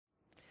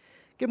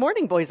Good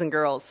morning, boys and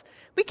girls.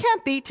 We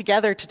can't be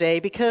together today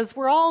because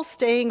we're all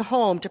staying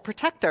home to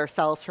protect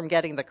ourselves from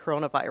getting the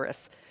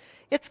coronavirus.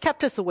 It's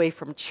kept us away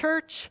from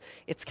church,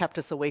 it's kept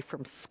us away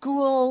from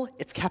school,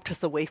 it's kept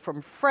us away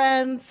from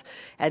friends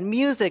and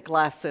music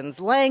lessons,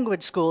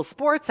 language school,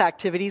 sports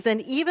activities,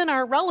 and even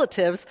our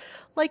relatives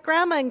like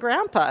Grandma and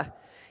Grandpa.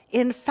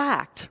 In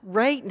fact,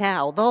 right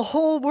now, the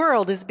whole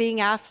world is being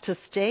asked to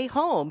stay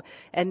home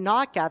and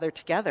not gather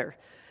together.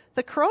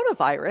 The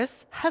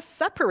coronavirus has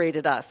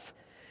separated us.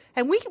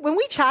 And when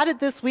we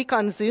chatted this week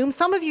on Zoom,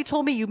 some of you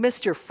told me you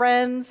missed your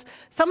friends.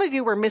 Some of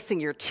you were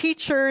missing your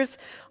teachers.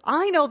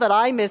 I know that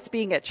I miss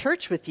being at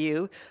church with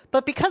you,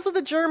 but because of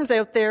the germs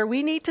out there,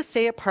 we need to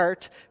stay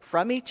apart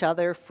from each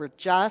other for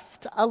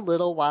just a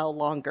little while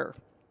longer.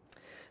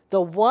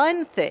 The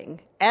one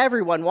thing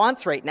everyone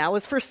wants right now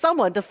is for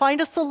someone to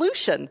find a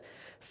solution,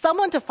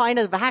 someone to find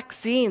a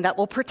vaccine that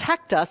will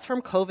protect us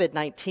from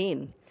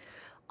COVID-19.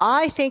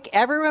 I think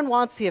everyone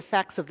wants the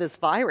effects of this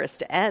virus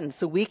to end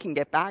so we can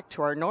get back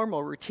to our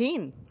normal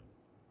routine.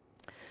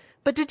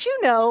 But did you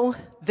know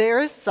there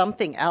is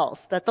something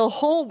else that the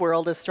whole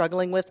world is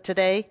struggling with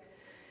today?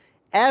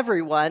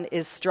 Everyone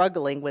is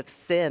struggling with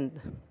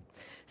sin.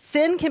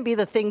 Sin can be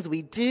the things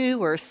we do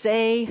or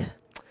say,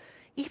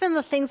 even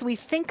the things we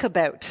think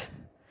about.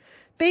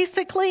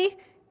 Basically,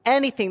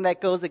 anything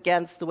that goes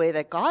against the way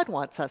that God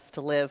wants us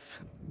to live.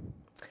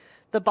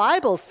 The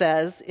Bible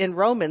says in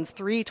Romans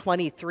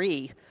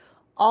 3:23,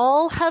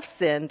 all have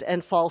sinned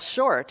and fall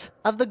short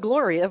of the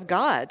glory of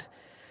God.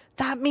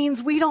 That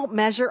means we don't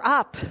measure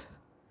up.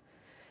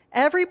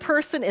 Every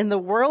person in the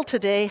world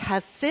today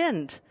has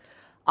sinned.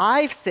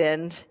 I've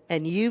sinned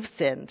and you've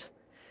sinned.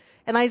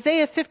 And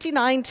Isaiah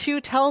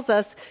 59:2 tells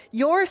us,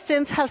 your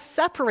sins have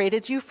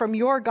separated you from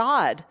your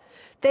God.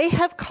 They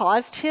have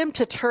caused him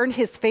to turn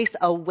his face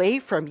away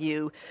from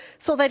you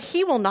so that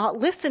he will not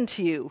listen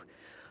to you.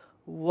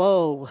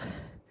 Whoa.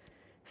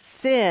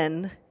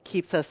 Sin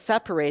keeps us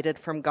separated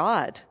from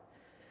God.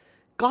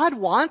 God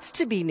wants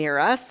to be near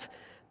us,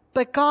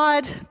 but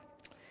God,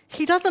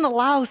 he doesn't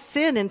allow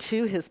sin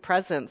into his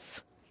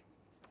presence.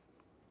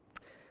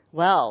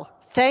 Well,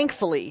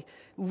 thankfully,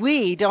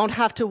 we don't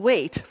have to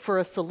wait for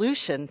a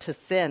solution to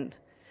sin.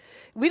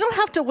 We don't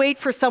have to wait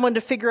for someone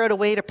to figure out a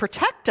way to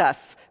protect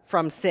us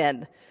from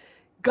sin.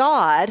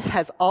 God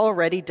has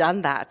already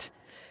done that.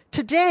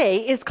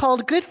 Today is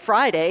called Good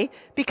Friday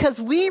because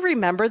we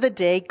remember the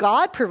day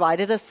God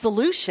provided a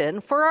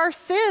solution for our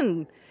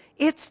sin.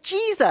 It's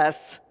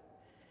Jesus.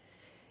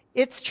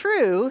 It's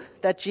true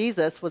that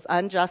Jesus was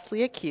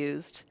unjustly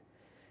accused.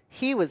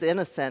 He was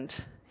innocent.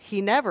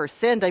 He never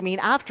sinned. I mean,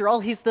 after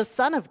all, he's the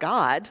Son of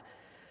God.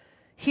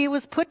 He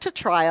was put to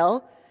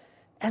trial,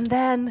 and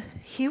then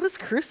he was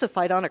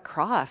crucified on a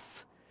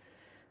cross.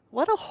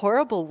 What a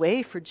horrible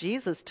way for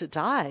Jesus to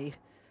die.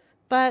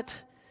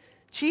 But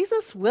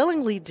Jesus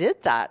willingly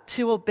did that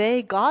to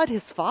obey God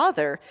his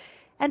Father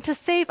and to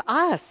save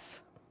us.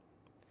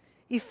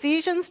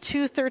 Ephesians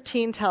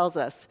 2:13 tells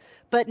us,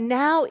 but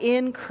now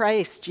in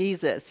Christ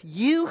Jesus,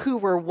 you who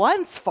were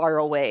once far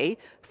away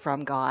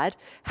from God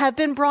have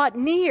been brought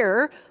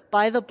near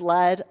by the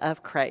blood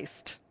of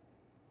Christ.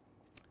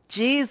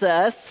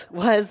 Jesus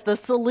was the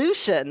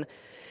solution.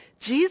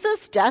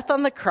 Jesus' death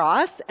on the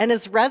cross and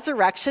his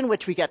resurrection,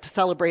 which we get to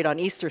celebrate on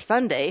Easter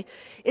Sunday,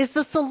 is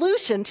the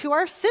solution to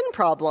our sin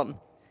problem.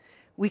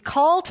 We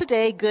call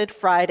today Good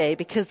Friday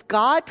because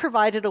God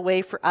provided a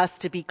way for us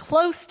to be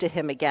close to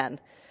him again.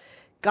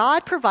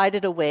 God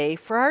provided a way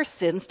for our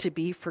sins to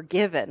be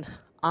forgiven.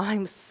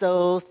 I'm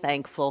so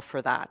thankful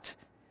for that.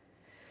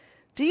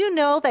 Do you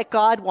know that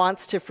God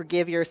wants to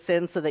forgive your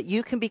sins so that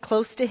you can be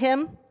close to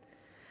him?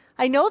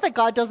 I know that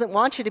God doesn't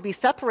want you to be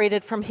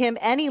separated from him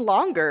any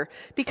longer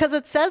because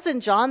it says in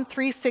John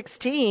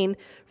 3:16,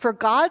 for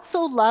God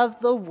so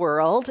loved the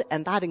world,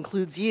 and that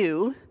includes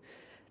you,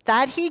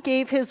 that he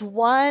gave his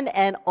one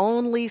and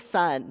only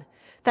Son,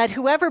 that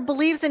whoever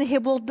believes in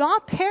him will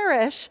not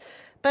perish,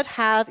 but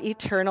have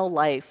eternal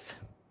life.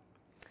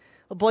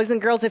 Well, boys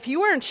and girls, if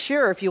you aren't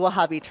sure if you will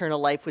have eternal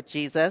life with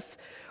Jesus,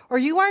 or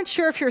you aren't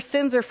sure if your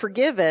sins are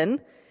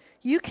forgiven,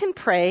 you can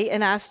pray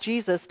and ask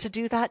Jesus to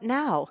do that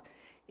now.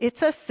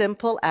 It's as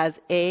simple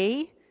as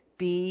A,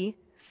 B,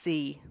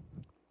 C.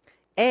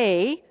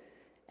 A,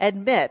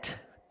 admit.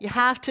 You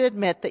have to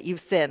admit that you've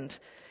sinned.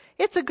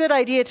 It's a good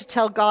idea to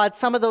tell God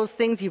some of those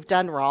things you've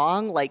done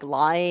wrong, like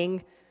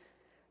lying,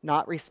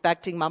 not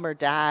respecting mom or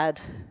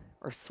dad,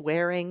 or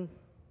swearing.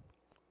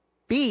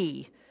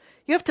 B,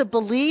 you have to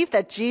believe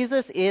that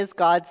Jesus is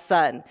God's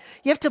Son.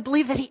 You have to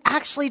believe that he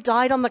actually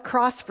died on the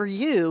cross for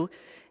you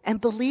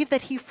and believe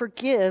that he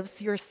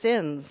forgives your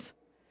sins.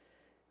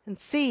 And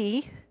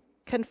C,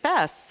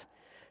 confess.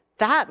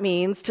 That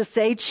means to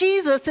say,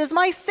 Jesus is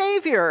my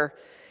Savior.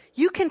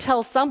 You can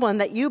tell someone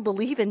that you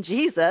believe in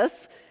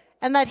Jesus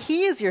and that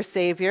he is your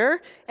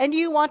Savior and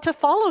you want to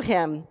follow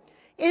him.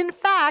 In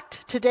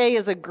fact, today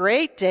is a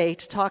great day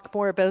to talk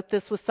more about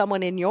this with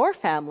someone in your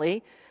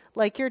family,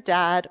 like your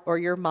dad or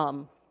your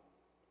mom.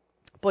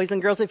 Boys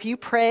and girls, if you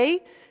pray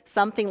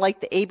something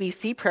like the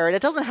ABC prayer, and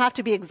it doesn't have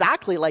to be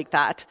exactly like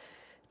that,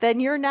 then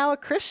you're now a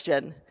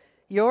Christian.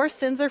 Your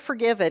sins are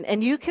forgiven,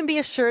 and you can be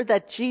assured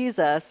that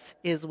Jesus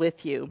is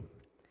with you.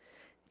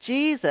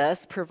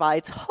 Jesus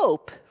provides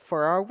hope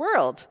for our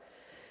world.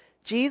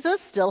 Jesus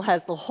still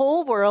has the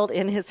whole world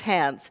in his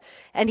hands,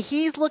 and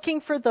he's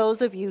looking for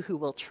those of you who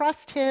will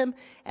trust him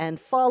and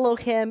follow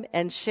him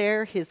and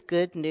share his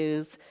good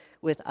news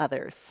with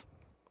others.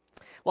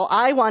 Well,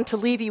 I want to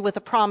leave you with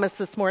a promise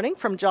this morning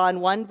from John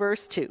 1,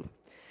 verse 2.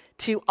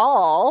 To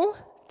all,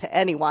 to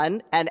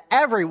anyone and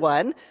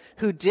everyone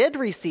who did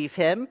receive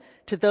him,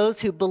 to those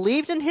who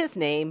believed in his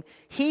name,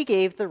 he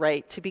gave the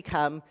right to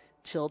become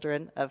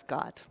children of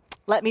God.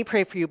 Let me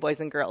pray for you, boys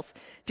and girls.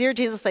 Dear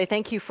Jesus, I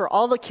thank you for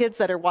all the kids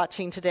that are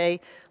watching today.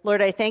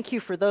 Lord, I thank you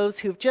for those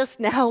who've just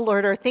now,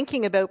 Lord, are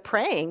thinking about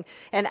praying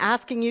and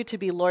asking you to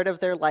be Lord of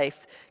their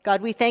life.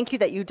 God, we thank you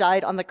that you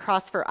died on the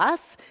cross for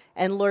us.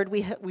 And Lord,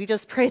 we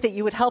just pray that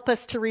you would help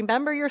us to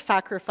remember your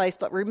sacrifice,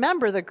 but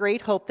remember the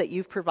great hope that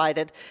you've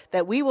provided,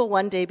 that we will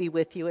one day be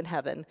with you in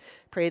heaven.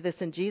 Pray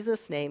this in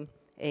Jesus' name.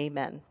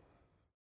 Amen.